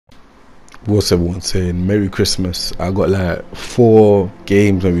What's everyone saying? Merry Christmas. I got like 4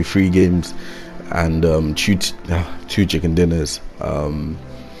 games, maybe 3 games, and two chicken dinners for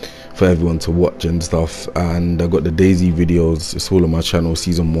everyone to watch and stuff. And I got the Daisy videos. It's all on my channel.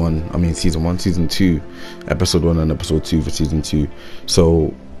 Season 2, episode 1 and episode 2 for season 2.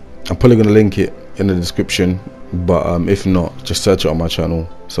 So I'm probably gonna link it in the description, but if not, just search it on my channel.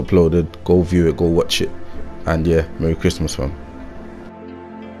 It's uploaded. Go view it. Go watch it. And yeah, Merry Christmas, fam.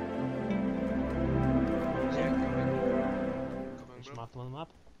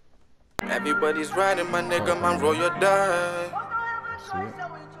 Everybody's riding, my nigga, man, roll your die.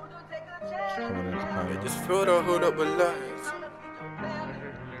 Yeah, just fill the hood up with lights.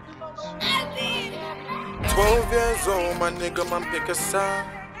 12 years old, my nigga, man, pick a side.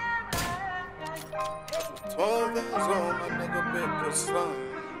 12 years old, my nigga, pick a side.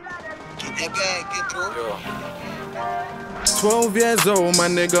 Get that bag, get through. Yo. 12 years old, my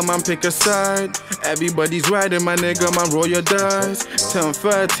nigga, man, pick a side. Everybody's riding, my nigga, man, roll your dice. Turned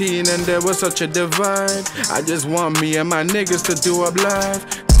 13 and there was such a divide. I just want me and my niggas to do up live.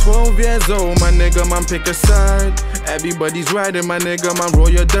 12 years old, my nigga, man, pick a side. Everybody's riding, my nigga, man, roll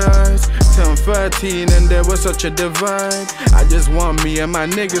your dice. Turned 13 and there was such a divide. I just want me and my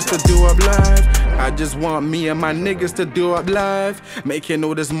niggas to do up live. I just want me and my niggas to do up live. Making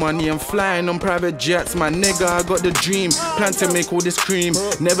all this money and flying on private jets. My nigga, I got the dream. Plan to make all this cream.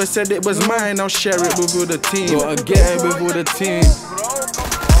 Never said it was mine, I'll share it with all the team. Gotta get it with all the team.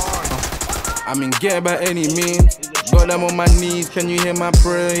 I mean, get it by any means. Got them on my knees, can you hear my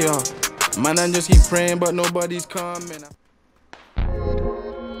prayer? Man, I just keep praying, but nobody's coming.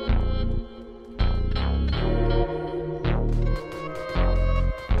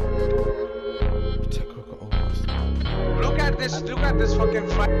 Look at this fucking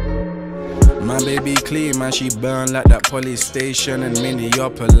fight. My baby clean, man, she burn like that police station in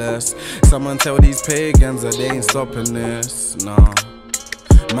Minneapolis. Someone tell these pagans that they ain't stopping this, nah.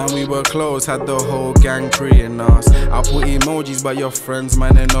 Man, we were close, had the whole gang preying us. I put emojis, but your friends,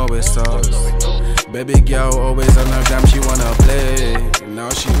 man, they know it's us. Baby girl always on her gram, she wanna play. Now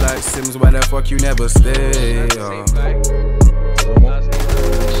she like Sims, why the fuck you never stay?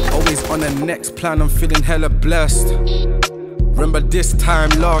 Always on the next plan, I'm feeling hella blessed. Remember this time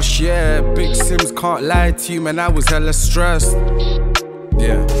last year, Big Sims, can't lie to you, man, I was hella stressed.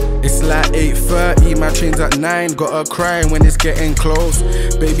 Yeah, it's like 8:30, my train's at 9. Got her crying when it's getting close.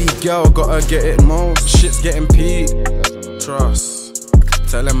 Baby girl, gotta get it most. Shit's getting peak. Trust.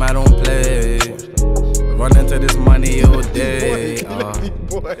 Tell him I don't play. Run into this money all day.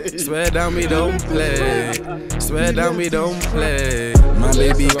 Swear down we don't play. Swear down we don't play. My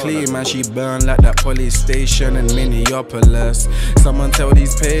baby clean, man, she burn like that police station in Minneapolis. Someone tell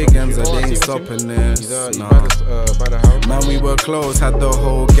these pagans that they ain't stopping this. Nah. Man, we were close, had the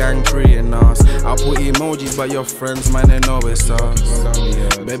whole gang preying us. I put emojis, but your friends, man, they know it's us.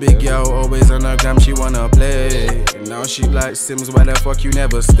 Baby girl always on her gram, she wanna play. Now she like Sims, why the fuck you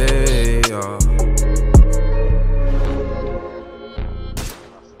never stay? Yeah.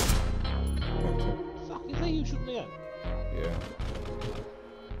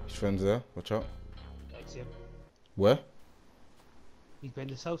 His friends there, watch out. I see him. Where? He's been in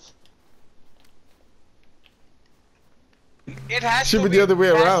this house. It has Should to be the other way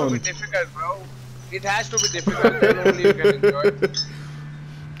around. It has to be difficult, bro. It has to be difficult, then only you can enjoy it.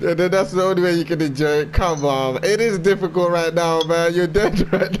 Yeah, that's the only way you can enjoy it. Come on, it is difficult right now, man. You're dead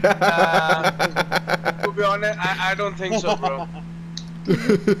right now. To be honest, I don't think so, bro.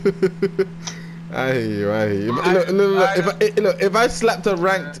 I hear you. Look, if I slapped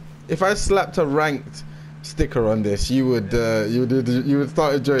a ranked sticker on this, you would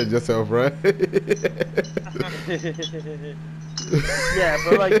start enjoying yourself, right? Yeah,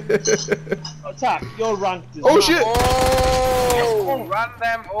 but like, attack, you're ranked. Oh shit! Oh, run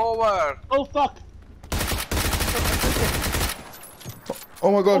them over. Oh fuck!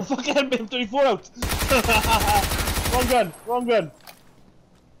 Oh my god! Oh fuck! I had M34 out. Wrong gun.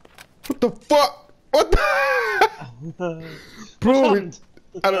 What the fuck? What the? Bro,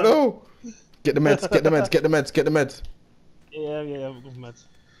 I don't know. Get the meds. Yeah, we've got meds.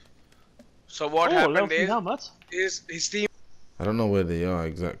 So what happened is his team. I don't know where they are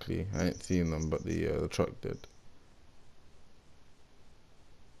exactly. I ain't seen them, but the truck did.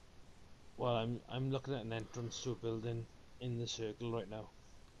 Well, I'm looking at an entrance to a building in the circle right now.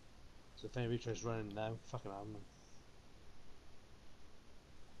 So if anybody tries running down, fucking arm them.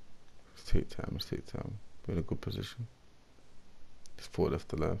 Let's take time. We're in a good position. There's 4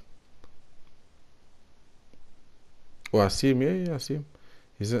 left alive. Oh, I see him. Yeah, I see him.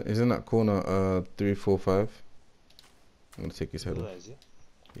 He's in that corner. 3, 4, 5. I'm gonna take his head off.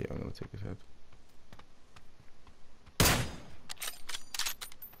 Yeah, I'm gonna take his head.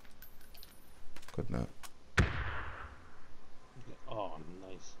 Good night. Oh,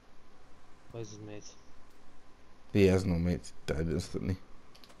 nice. Where's his mate? He has no mates. Died instantly.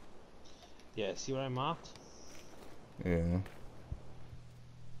 Yeah, see where I marked? Yeah.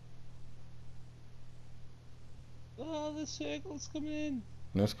 Oh, the circle's coming in.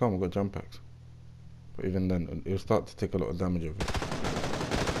 No, it's calm. We've got jump packs. But even then, it'll start to take a lot of damage of it.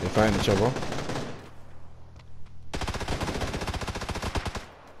 They're fighting each other.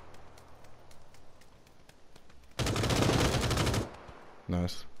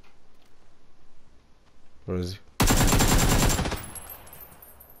 Nice. Where is he?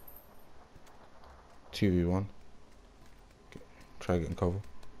 2v1. Try getting cover.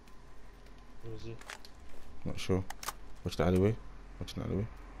 Where is he? Not sure. Watch the alleyway. Watch the alleyway.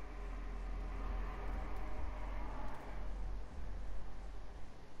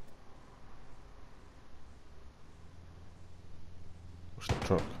 Watch the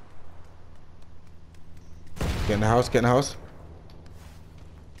truck. Get in the house, get in the house.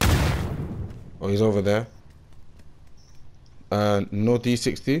 Oh, he's over there. Northeast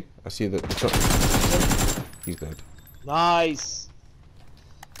 60. I see the truck. He's dead. Nice!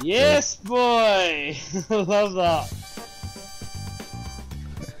 Yes, boy! Love that.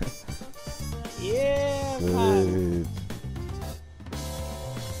 Yeah, man. Good.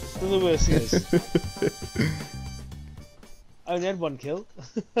 Still the worst is. I only had one kill.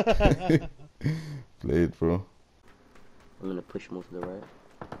 Played, bro. I'm gonna push more to the right.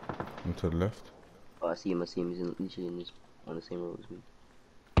 And to the left. Oh, I see him. He's literally in this, on the same road as me.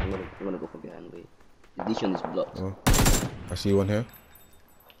 I'm gonna go from behind. Wait. He's literally on this block. Oh. I see one here.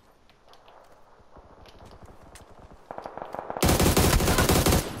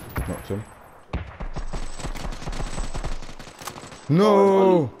 Knocked him.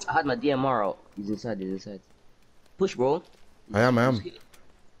 No! I had my DMR out. He's inside. Push, bro. I am.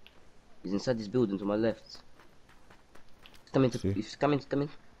 He's inside this building to my left. He's coming.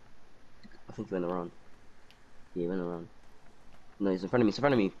 I think he went around. Yeah, he went around. No, he's in front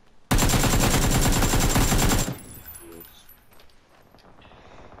of me.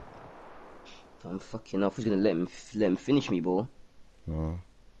 I'm fucking off. Who's gonna let him finish me, bro? No.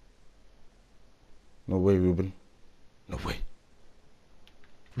 No way, Ruben. No way.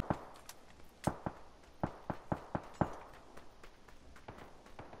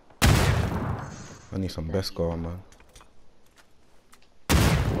 I need some best score, man.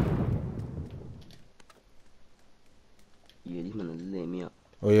 Yeah, these men are laying me up.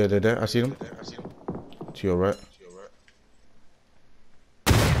 Oh yeah, they're there. I see them. To your right.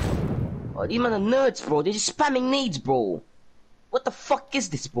 Oh, these men are nerds, bro. They're just spamming nades, bro. What the fuck is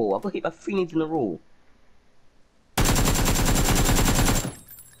this, bro? I got hit by 3 nades in a row.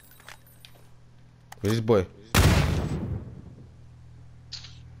 Where's this boy?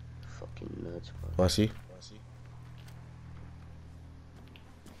 Fucking nerds, bro. Oh, I see.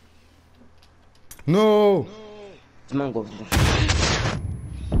 No! This man goes.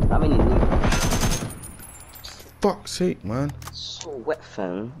 How many nades? Fuck's sake, man. So wet,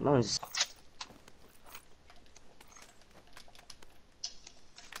 fam. Man is.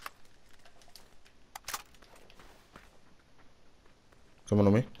 Someone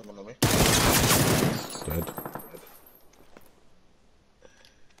on me. Dead.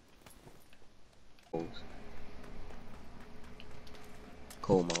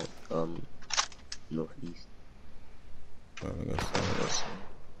 Coal Mount, northeast. I guess.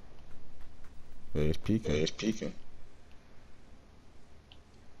 Yeah, he's peeking.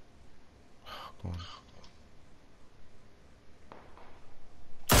 Go on.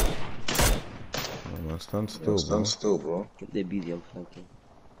 Oh, man, stand still, bro. They're busy, I'm flanking.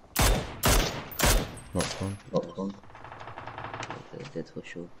 Not one. They're dead for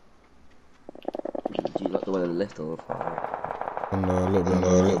sure. Do you not the one on the left or far? And a little bit on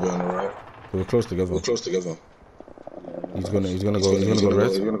the right. We're close together. He's gonna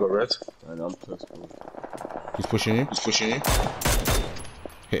go red. I know, I'm close, bro. He's pushing you.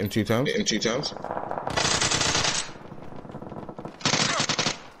 Hit him 2 times.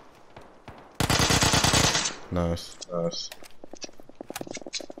 Nice.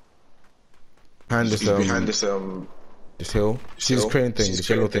 Behind this hill. See this crane thing, this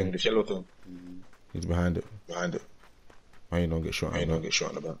yellow thing. He's behind it. I ain't gonna get shot in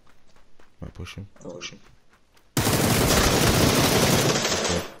the back. Might push him.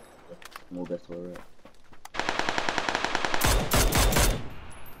 More best to the right.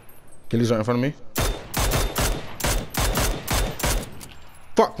 Gilly's right in front of me.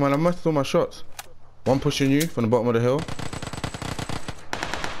 Fuck, man, I missed all my shots. One pushing you from the bottom of the hill.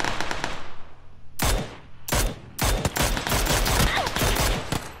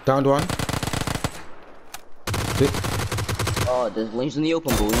 Downed one. Oh, there's one's in the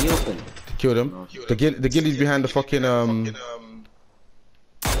open, bro. In the open. Killed him. The ghillies behind the fucking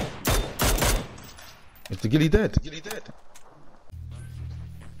Is the ghillie dead?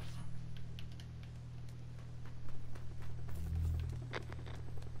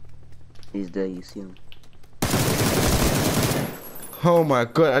 He's there. You see him. Oh my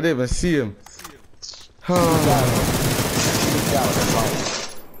god, I didn't even see him.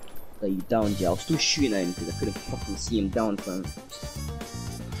 You down, yeah. I was still shooting at him because I couldn't fucking see him down, fam.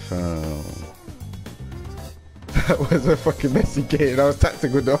 That was a fucking messy game. That was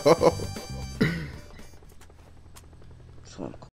tactical though.